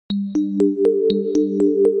Hi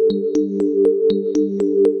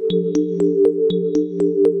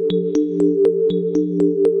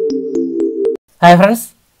friends,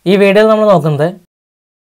 ഈ വീഡിയോയിൽ നമ്മൾ നോക്കുന്നത്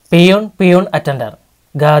peon attender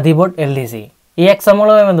khadi board LDC ഈ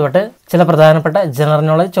എക്സാമുകളുമായി ബന്ധപ്പെട്ട് ചില പ്രധാനപ്പെട്ട ജനറൽ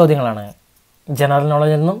നോളജ് ചോദ്യങ്ങളാണ്. ജനറൽ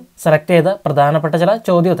നോളജിൽ നിന്നും സെലക്ട് ചെയ്ത പ്രധാനപ്പെട്ട ചില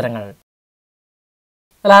ചോദ്യോത്തരങ്ങൾ.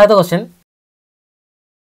 ആദ്യത്തെ ക്വസ്റ്റ്യൻ,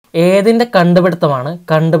 ഏതിൻ്റെ കണ്ടുപിടുത്തമാണ്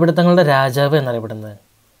കണ്ടുപിടുത്തങ്ങളുടെ രാജാവ് എന്നറിയപ്പെടുന്നത്?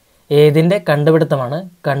 ഏതിൻ്റെ കണ്ടുപിടുത്തമാണ്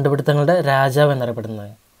കണ്ടുപിടുത്തങ്ങളുടെ രാജാവ്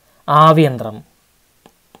എന്നറിയപ്പെടുന്നത്? ആവിയന്ത്രം.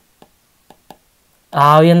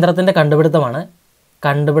 ആവിയന്ത്രത്തിൻ്റെ കണ്ടുപിടുത്തമാണ്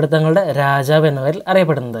കണ്ടുപിടുത്തങ്ങളുടെ രാജാവ് എന്ന പേരിൽ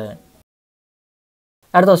അറിയപ്പെടുന്നത്.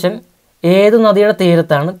 അടുത്ത ക്വസ്റ്റ്യൻ, ഏത് നദിയുടെ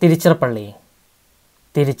തീരത്താണ് തിരുച്ചിറപ്പള്ളി?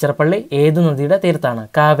 തിരുച്ചിറപ്പള്ളി ഏത് നദിയുടെ തീരത്താണ്?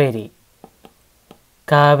 കാവേരി.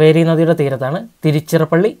 കാവേരി നദിയുടെ തീരത്താണ്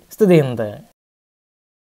തിരുച്ചിറപ്പള്ളി സ്ഥിതി ചെയ്യുന്നത്.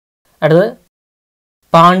 അടുത്തത്,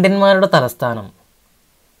 പാണ്ഡ്യന്മാരുടെ തലസ്ഥാനം.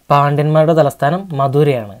 പാണ്ഡ്യന്മാരുടെ തലസ്ഥാനം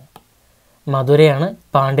മധുരയാണ്. മധുരയാണ്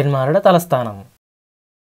പാണ്ഡ്യന്മാരുടെ തലസ്ഥാനം.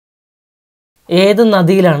 ഏത്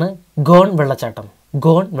നദിയിലാണ് ഗോൺ വെള്ളച്ചാട്ടം?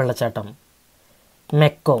 ഗോൺ വെള്ളച്ചാട്ടം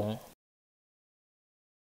മെക്കോങ്.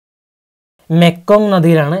 മെക്കോങ്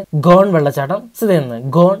നദിയിലാണ് ഗോൺ വെള്ളച്ചാട്ടം സ്ഥിതി ചെയ്യുന്നത്.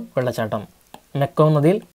 ഗോൺ വെള്ളച്ചാട്ടം മെക്കോങ്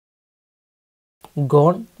നദിയിൽ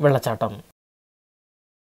ഗോൺ വെള്ളച്ചാട്ടം.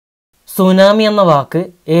 സുനാമി എന്ന വാക്ക്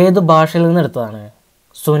ഏത് ഭാഷയിൽ നിന്ന് എടുത്തതാണ്?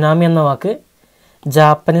 സുനാമി എന്ന വാക്ക്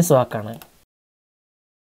ജാപ്പനീസ് വാക്കാണ്.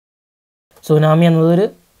 സുനാമി എന്നതൊരു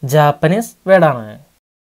ജാപ്പനീസ് വേർഡാണ്.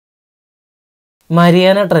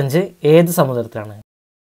 മരിയാന ട്രെഞ്ച് ഏത് സമുദ്രത്തിലാണ്?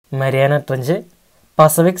 Mariana trench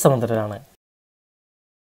Pacific സമുദ്രത്തിലാണ്.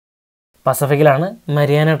 പസഫിക്കിലാണ്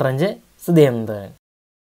Mariana trench സ്ഥിതി ചെയ്യുന്നത്.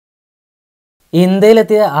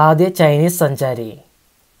 ഇന്ത്യയിലെത്തിയ ആദ്യ ചൈനീസ് സഞ്ചാരി?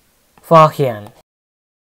 ഫാഹിയാൻ.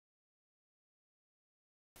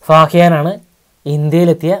 ഫാഹിയാനാണ്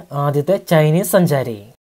ഇന്ത്യയിലെത്തിയ ആദ്യത്തെ ചൈനീസ് സഞ്ചാരി.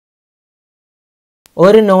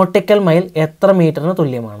 ഒരു നോട്ടിക്കൽ മൈൽ എത്ര മീറ്ററിന്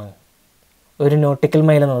തുല്യമാണ്? ഒരു നോട്ടിക്കൽ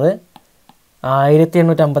മൈൽ എന്നത്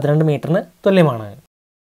 1852 മീറ്ററിന് തുല്യമാണ്.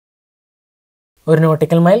 ഒരു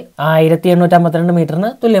നോട്ടിക്കൽ മൈൽ 1852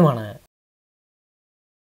 മീറ്ററിന് തുല്യമാണ്.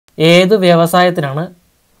 ഏതു വ്യവസായത്തിനാണ്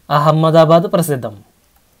അഹമ്മദാബാദ് പ്രസിദ്ധം?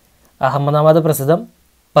 അഹമ്മദാബാദ് പ്രസിദ്ധം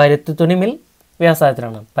പരുത്തി തുണി മിൽ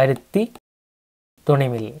വ്യവസായത്തിനാണ്. പരുത്തി തുണി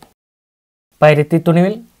മിൽ. പരുത്തി തുണി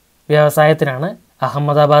മിൽ വ്യവസായത്തിനാണ്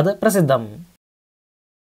അഹമ്മദാബാദ് പ്രസിദ്ധം.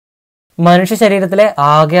 മനുഷ്യ ശരീരത്തിലെ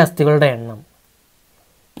ആകെ അസ്ഥികളുടെ എണ്ണം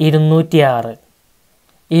 206.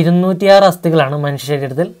 206 അസ്ഥികളാണ് മനുഷ്യ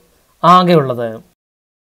ശരീരത്തിൽ ആകെയുള്ളത്.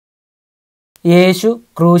 യേശു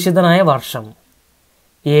ക്രൂശിതനായ വർഷം?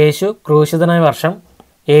 യേശു ക്രൂശിതനായ വർഷം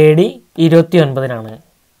AD 29.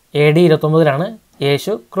 AD 29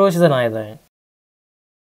 യേശു ക്രൂശിതനായത്.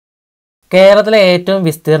 കേരളത്തിലെ ഏറ്റവും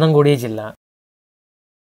വിസ്തീർണം കൂടിയ ജില്ല?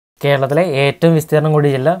 കേരളത്തിലെ ഏറ്റവും വിസ്തീർണം കൂടിയ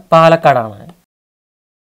ജില്ല പാലക്കാടാണ്.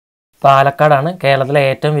 പാലക്കാടാണ് കേരളത്തിലെ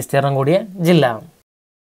ഏറ്റവും വിസ്തീർണം കൂടിയ ജില്ല.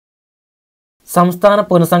 സംസ്ഥാന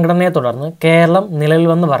പുനഃസംഘടനയെ തുടർന്ന് കേരളം നിലവിൽ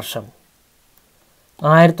വന്ന വർഷം?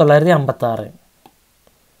 1956.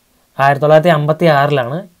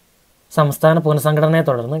 1956 സംസ്ഥാന പുനഃസംഘടനയെ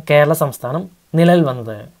തുടർന്ന് കേരള സംസ്ഥാനം നിലവിൽ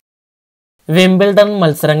വന്നത്. വിംബിൾഡൺ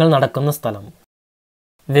മത്സരങ്ങൾ നടക്കുന്ന സ്ഥലം?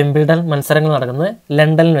 വിംബിൾഡൺ മത്സരങ്ങൾ നടക്കുന്നത്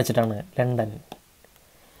ലണ്ടനിൽ വെച്ചിട്ടാണ്.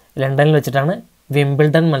 ലണ്ടനിൽ വെച്ചിട്ടാണ്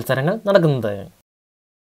വിംബിൾഡൺ മത്സരങ്ങൾ നടക്കുന്നത്.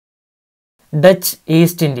 ഡച്ച്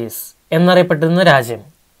ഈസ്റ്റ് ഇൻഡീസ് എന്നറിയപ്പെട്ടിരുന്ന രാജ്യം?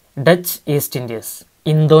 Dutch east Indies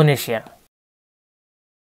Indonesia.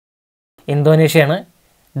 ഇന്തോനേഷ്യയാണ്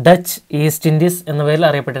Dutch east Indies എന്ന പേരിൽ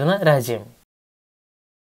അറിയപ്പെട്ടിരുന്ന രാജ്യം.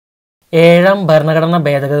 7ാം ഭരണഘടനാ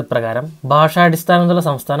ഭേദഗതി പ്രകാരം ഭാഷാടിസ്ഥാനത്തിലുള്ള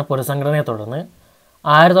സംസ്ഥാന പുനഃസംഘടനയെ തുടർന്ന്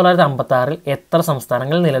 1956 എത്ര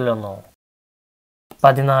സംസ്ഥാനങ്ങൾ നിലവിൽ വന്നു?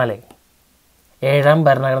 14. 7ാം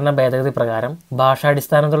ഭരണഘടനാ ഭേദഗതി പ്രകാരം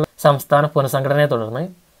ഭാഷാടിസ്ഥാനത്തിലുള്ള സംസ്ഥാന പുനഃസംഘടനയെ തുടർന്ന്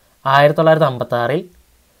 1956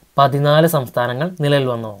 14 സംസ്ഥാനങ്ങൾ നിലവിൽ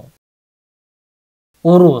വന്നു.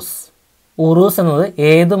 ഉറൂസ്. ഉറൂസ് എന്നത്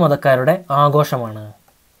ഏത് മതക്കാരുടെ ആഘോഷമാണ്?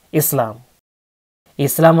 ഇസ്ലാം.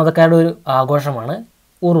 ഇസ്ലാം മതക്കാരുടെ ഒരു ആഘോഷമാണ്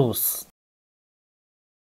ഉറൂസ്.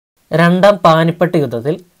 2ാം പാനിപ്പട്ട്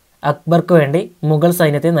യുദ്ധത്തിൽ അക്ബർക്ക് വേണ്ടി മുഗൾ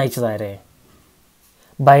സൈന്യത്തെ നയിച്ചതാരെ?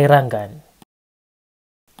 ബൈറാം ഖാൻ.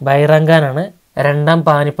 ബൈറാം ഖാനാണ് 2ാം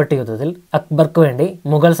പാനിപ്പട്ട് യുദ്ധത്തിൽ അക്ബർക്ക് വേണ്ടി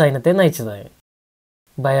മുഗൾ സൈന്യത്തെ നയിച്ചത്.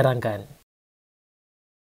 ബൈറാം ഖാൻ.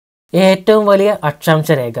 ഏറ്റവും വലിയ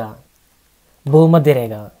അക്ഷാംശ രേഖ?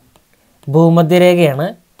 ഭൂമധ്യരേഖ. ഭൂമധ്യരേഖയാണ്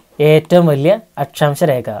ഏറ്റവും വലിയ അക്ഷാംശ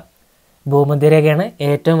രേഖ. ഭൂമധ്യരേഖയാണ്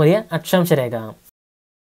ഏറ്റവും വലിയ അക്ഷാംശ രേഖ.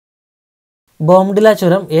 ബോംഡില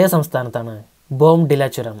ചുരം ഏത് സംസ്ഥാനത്താണ്? ബോംഡില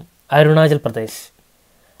ചുരം അരുണാചൽ പ്രദേശ്.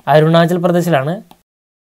 അരുണാചൽ പ്രദേശിലാണ്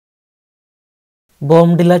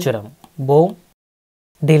ബോംഡില ചുരം.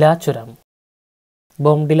 ബോംഡില ചുരം.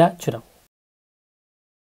 ബോംഡില ചുരം.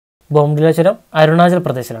 ബോംഡില ചുരം അരുണാചൽ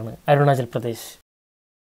പ്രദേശിലാണ്. അരുണാചൽ പ്രദേശ്.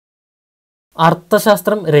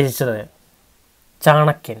 അർത്ഥശാസ്ത്രം രചിച്ചത്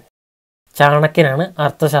ചാണക്യൻ. ചാണക്യനാണ്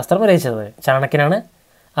അർത്ഥശാസ്ത്രം രചിച്ചത്. ചാണക്യനാണ്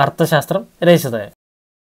അർത്ഥശാസ്ത്രം രചിച്ചത്.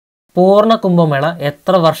 പൂർണ്ണ കുംഭമേള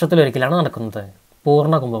എത്ര വർഷത്തിലൊരിക്കലാണ് നടക്കുന്നത്?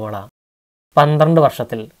 പൂർണ്ണ കുംഭമേള 12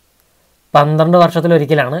 വർഷത്തിൽ. 12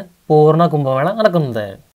 വർഷത്തിലൊരിക്കലാണ് പൂർണ്ണ കുംഭമേള നടക്കുന്നത്.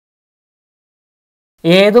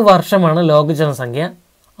 ഏതു വർഷമാണ് ലോക ജനസംഖ്യ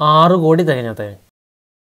 6 കോടി തികഞ്ഞത്?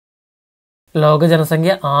 ലോക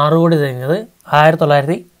ജനസംഖ്യ 6 കോടി തികഞ്ഞത്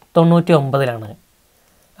 1999-ലാണ്.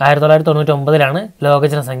 1999-ലാണ് ലോക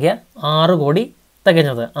ജനസംഖ്യ 6 കോടി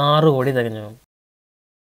തികഞ്ഞത്. 6 കോടി തികഞ്ഞു.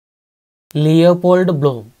 ലിയോപോൾഡ്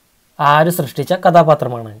ബ്ലൂം ആര് സൃഷ്ടിച്ച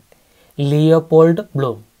കഥാപാത്രമാണ്? Leopold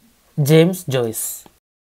Bloom. James Joyce.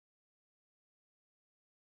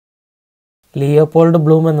 Leopold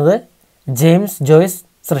Bloom എന്നത് ജെയിംസ് ജോയ്സ്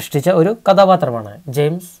സൃഷ്ടിച്ച ഒരു കഥാപാത്രമാണ്.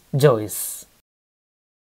 ജെയിംസ് ജോയ്സ്.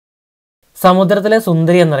 സമുദ്രത്തിലെ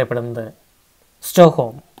സുന്ദരി എന്നറിയപ്പെടുന്നത്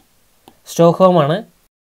സ്റ്റോക്ക്ഹോം.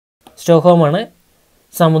 സ്റ്റോക്ക്ഹോമാണ്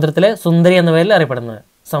സമുദ്രത്തിലെ സുന്ദരി എന്ന പേരിൽ അറിയപ്പെടുന്നത്.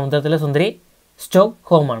 സമുദ്രത്തിലെ സുന്ദരി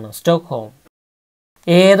സ്റ്റോക്ക്ഹോമാണ്. സ്റ്റോക്ക്ഹോം.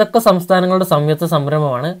 ഏതൊക്കെ സംസ്ഥാനങ്ങളുടെ സംയുക്ത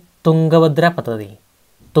സംരംഭമാണ് തുംഗഭദ്ര പദ്ധതി?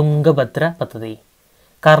 തുംഗഭദ്ര പദ്ധതി.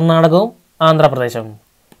 കർണാടകവും ആന്ധ്രാപ്രദേശും.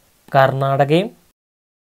 കർണാടകയും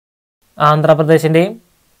ആന്ധ്രാപ്രദേശിൻ്റെയും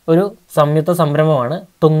ഒരു സംയുക്ത സംരംഭമാണ്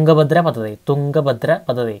തുംഗഭദ്ര പദ്ധതി. തുംഗഭദ്ര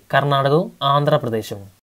പദ്ധതി. കർണാടകവും ആന്ധ്രാപ്രദേശും.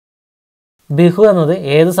 ബിഹു എന്നത്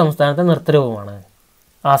ഏത് സംസ്ഥാനത്തെ നൃത്തരൂപമാണ്?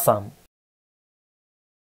 ആസാം.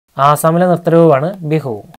 ആസാമിലെ നൃത്തരൂപമാണ്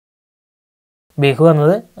ബിഹു. ബിഹു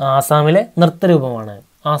എന്നത് ആസാമിലെ നൃത്തരൂപമാണ്.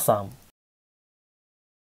 ആസാം.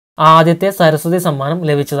 ആദ്യത്തെ സരസ്വതി സമ്മാനം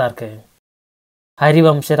ലഭിച്ചതാർക്ക്?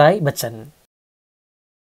 ഹരിവംശറായ് ബച്ചൻ.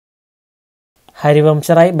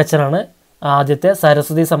 ഹരിവംശറായ് ബച്ചനാണ് ആദ്യത്തെ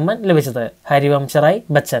സരസ്വതി സമ്മാൻ ലഭിച്ചത്. ഹരിവംശറായ്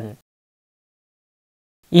ബച്ചൻ.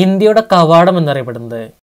 ഇന്ത്യയുടെ കവാടം എന്നറിയപ്പെടുന്നത്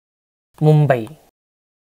മുംബൈ.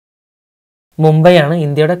 മുംബൈയാണ്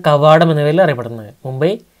ഇന്ത്യയുടെ കവാടം എന്ന പേരിൽ അറിയപ്പെടുന്നത്.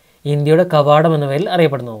 മുംബൈ ഇന്ത്യയുടെ കവാടം എന്ന പേരിൽ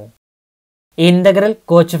അറിയപ്പെടുന്നു. ഇന്റഗ്രൽ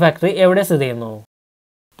കോച്ച് ഫാക്ടറി എവിടെ സ്ഥിതി ചെയ്യുന്നു?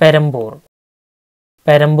 പെരമ്പൂർ.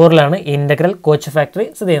 പെരമ്പൂരിലാണ് ഇന്റഗ്രൽ കോച്ച് ഫാക്ടറി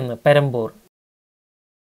സ്ഥിതി ചെയ്യുന്നത്. പെരമ്പൂർ.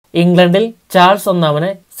 ഇംഗ്ലണ്ടിൽ ചാൾസ് ഒന്നാമനെ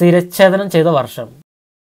ശിരച്ഛേദനം ചെയ്ത വർഷം?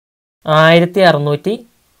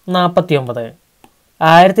 1649.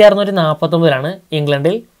 1649-ലാണ്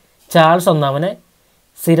ഇംഗ്ലണ്ടിൽ ചാൾസ് ഒന്നാമനെ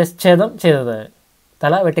ശിരച്ഛേദം ചെയ്തത്,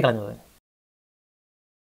 തല വെട്ടിക്കളഞ്ഞത്.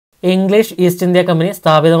 ഇംഗ്ലീഷ് ഈസ്റ്റ് ഇന്ത്യ കമ്പനി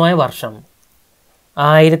സ്ഥാപിതമായ വർഷം?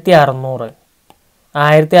 1600.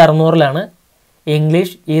 1600-ലാണ്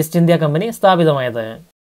ഇംഗ്ലീഷ് ഈസ്റ്റ് ഇന്ത്യ കമ്പനി സ്ഥാപിതമായത്.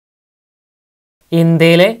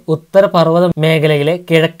 ഇന്ത്യയിലെ ഉത്തരപർവ്വത മേഖലയിലെ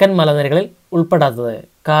കിഴക്കൻ മലനിരകളിൽ ഉൾപ്പെടാത്തത്?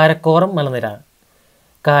 കാരക്കോറം മലനിര.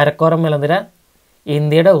 കാരക്കോറം മലനിര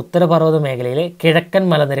ഇന്ത്യയുടെ ഉത്തരപർവ്വത മേഖലയിലെ കിഴക്കൻ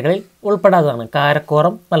മലനിരകളിൽ ഉൾപ്പെടാത്തതാണ്.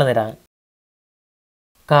 കാരക്കോറം മലനിര.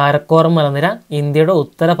 കാരക്കോറം മലനിര ഇന്ത്യയുടെ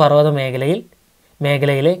ഉത്തരപർവ്വത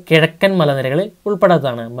മേഖലയിലെ കിഴക്കൻ മലനിരകളിൽ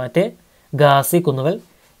ഉൾപ്പെടാത്തതാണ്. മറ്റ് ഗാസി കുന്നുകൾ,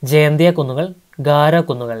 ജയന്തിയ കുന്നുകൾ, ഗാര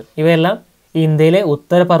കുന്നുകൾ ഇവയെല്ലാം ഇന്ത്യയിലെ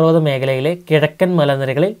ഉത്തരപർവ്വത മേഖലയിലെ കിഴക്കൻ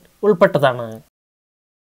മലനിരകളിൽ ഉൾപ്പെട്ടതാണ്.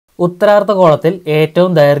 ഉത്തരാർദ്ധഗോളത്തിൽ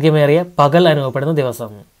ഏറ്റവും ദൈർഘ്യമേറിയ പകൽ അനുഭവപ്പെടുന്ന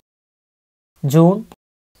ദിവസം? ജൂൺ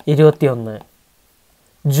 21.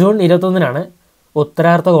 ജൂൺ 21-നാണ്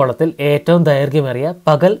ഉത്തരാർദ്ധഗോളത്തിൽ ഏറ്റവും ദൈർഘ്യമേറിയ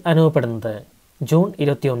പകൽ അനുഭവപ്പെടുന്നത്. ജൂൺ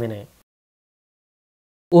 21-ന്.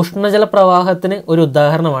 ഉഷ്ണജല പ്രവാഹത്തിന് ഒരു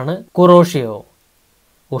ഉദാഹരണമാണ് കുറോഷിയോ.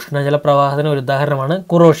 ഉഷ്ണജല പ്രവാഹത്തിന് ഒരു ഉദാഹരണമാണ്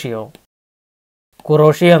കുറോഷിയോ.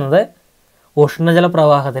 കുറോഷിയോ എന്നത് ഉഷ്ണജല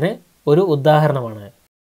പ്രവാഹത്തിന് ഒരു ഉദാഹരണമാണ്.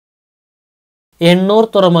 എണ്ണൂർ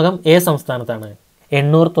തുറമുഖം ഏത് സംസ്ഥാനത്താണ്?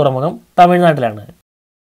 എണ്ണൂർ തുറമുഖം തമിഴ്നാട്ടിലാണ്.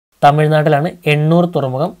 തമിഴ്നാട്ടിലാണ് എണ്ണൂർ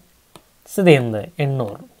തുറമുഖം സ്ഥിതി ചെയ്യുന്നത്.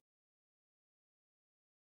 എണ്ണൂർ.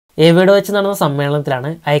 എവിടെ വെച്ച് നടന്ന സമ്മേളനത്തിലാണ്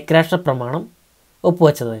ഐക്യരാഷ്ട്ര പ്രമാണം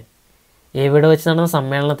ഒപ്പുവെച്ചത്? എവിടെ വെച്ച് നടന്ന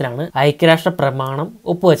സമ്മേളനത്തിലാണ് ഐക്യരാഷ്ട്ര പ്രമാണം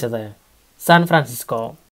ഒപ്പുവെച്ചത്? San Francisco.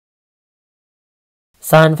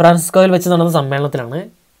 സാൻ ഫ്രാൻസിസ്കോയിൽ വെച്ച് നടന്ന സമ്മേളനത്തിലാണ്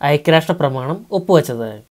ഐക്യരാഷ്ട്ര പ്രമാണം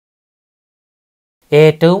ഒപ്പുവെച്ചത്.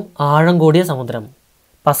 ഏറ്റവും ആഴം കൂടിയ സമുദ്രം?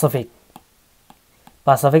 പസഫിക്.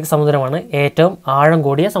 പസഫിക് സമുദ്രമാണ് ഏറ്റവും ആഴം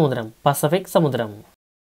കൂടിയ സമുദ്രം. പസഫിക് സമുദ്രം.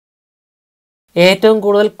 ഏറ്റവും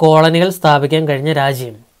കൂടുതൽ കോളനികൾ സ്ഥാപിക്കാൻ കഴിഞ്ഞ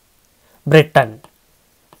രാജ്യം? ബ്രിട്ടൻ.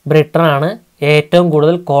 ബ്രിട്ടനാണ് ഏറ്റവും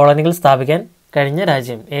കൂടുതൽ കോളനികൾ സ്ഥാപിക്കാൻ കഴിഞ്ഞ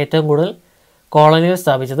രാജ്യം. ഏറ്റവും കൂടുതൽ കോളനികൾ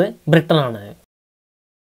സ്ഥാപിച്ചത് ബ്രിട്ടനാണ്.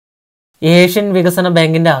 ഏഷ്യൻ വികസന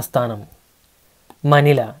ബാങ്കിൻ്റെ ആസ്ഥാനം?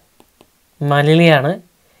 മനില. മനിലയാണ്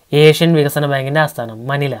ഏഷ്യൻ വികസന ബാങ്കിൻ്റെ ആസ്ഥാനം.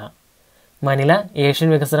 മനില. മനില ഏഷ്യൻ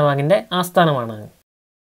വികസന ബാങ്കിൻ്റെ ആസ്ഥാനമാണ്.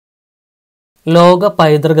 ലോക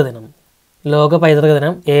പൈതൃക ദിനം? ലോക പൈതൃക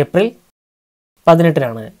ദിനം ഏപ്രിൽ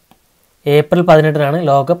 18-നാണ്. ഏപ്രിൽ 18-നാണ്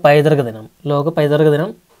ലോക പൈതൃക ദിനം. ലോക പൈതൃക ദിനം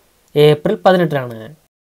ഏപ്രിൽ 18-നാണ്.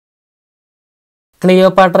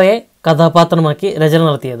 ക്ലിയോപാട്രയെ കഥാപാത്രമാക്കി രചന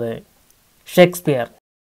നടത്തിയത് ഷേക്സ്പിയർ.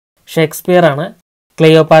 ഷേക്സ്പിയറാണ്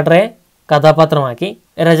ക്ലിയോപാട്രയെ കഥാപാത്രമാക്കി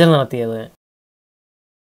രചന നടത്തിയത്.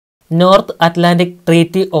 നോർത്ത് അറ്റ്ലാന്റിക്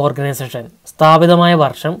ട്രീറ്റി ഓർഗനൈസേഷൻ സ്ഥാപിതമായ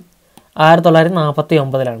വർഷം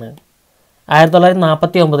 1949-ലാണ്.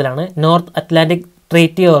 1949-ലാണ് നോർത്ത് അറ്റ്ലാന്റിക്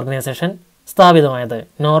ട്രീറ്റി ഓർഗനൈസേഷൻ സ്ഥാപിതമായത്.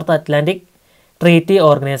 North Atlantic treaty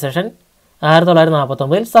organisation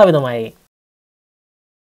 1949-ൽ സ്ഥാപിതമായി.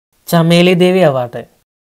 Chameli ദേവി അവാർഡ്.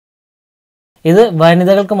 ഇത്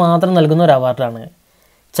വനിതകൾക്ക് മാത്രം നൽകുന്ന ഒരു അവാർഡാണ്.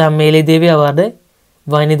 ചമേലി ദേവി അവാർഡ്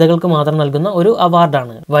വനിതകൾക്ക് മാത്രം നൽകുന്ന ഒരു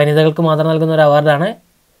അവാർഡാണ്. വനിതകൾക്ക് മാത്രം നൽകുന്ന ഒരു അവാർഡാണ്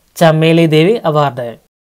ചമേലി ദേവി അവാർഡ്.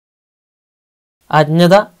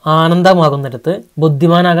 അജ്ഞത ആനന്ദമാകുന്നിടത്ത്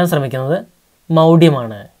ബുദ്ധിമാനാകാൻ ശ്രമിക്കുന്നത്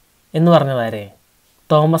മൗഢ്യമാണ് എന്ന് പറഞ്ഞതാരെ?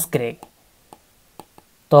 Thomas grey.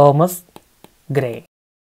 Thomas grey.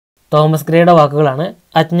 Thomas ഗ്രേയുടെ വാക്കുകളാണ്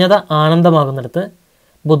അജ്ഞത ആനന്ദമാകുന്നിടത്ത്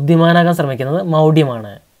ബുദ്ധിമാനാകാൻ ശ്രമിക്കുന്നത്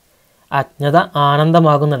മൗഢ്യമാണ്. അജ്ഞത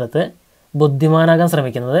ആനന്ദമാകുന്നിടത്ത് ബുദ്ധിമാനാകാൻ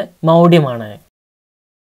ശ്രമിക്കുന്നത് മൗഢ്യമാണ്.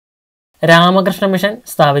 രാമകൃഷ്ണ മിഷൻ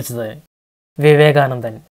സ്ഥാപിച്ചത്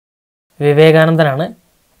വിവേകാനന്ദൻ. വിവേകാനന്ദനാണ്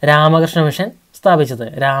രാമകൃഷ്ണ മിഷൻ സ്ഥാപിച്ചത്.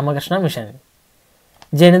 രാമകൃഷ്ണ മിഷൻ.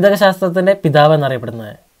 ജനിതക ശാസ്ത്രത്തിൻ്റെ പിതാവ്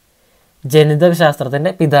എന്നറിയപ്പെടുന്നത്? ജനിതക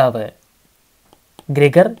ശാസ്ത്രത്തിൻ്റെ പിതാവ്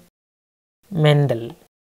ഗ്രിഗർ മെൻഡൽ.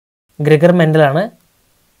 ഗ്രിഗർ മെൻഡലാണ്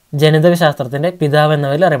ജനിതക ശാസ്ത്രത്തിൻ്റെ പിതാവ് എന്ന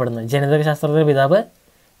പേരിൽ അറിയപ്പെടുന്നത്. ജനിതക ശാസ്ത്രത്തിൻ്റെ പിതാവ്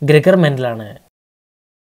ഗ്രിഗർ മെൻഡലാണ്.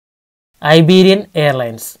 ഐബീരിയൻ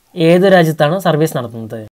എയർലൈൻസ് ഏത് രാജ്യത്താണ് സർവീസ്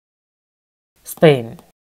നടത്തുന്നത്? Spain.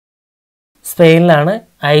 സ്പെയിനിലാണ്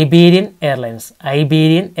Iberian airlines.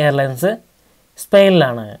 Iberian airlines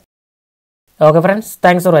സ്പെയിനിലാണ്. Okay friends,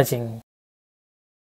 thanks for watching.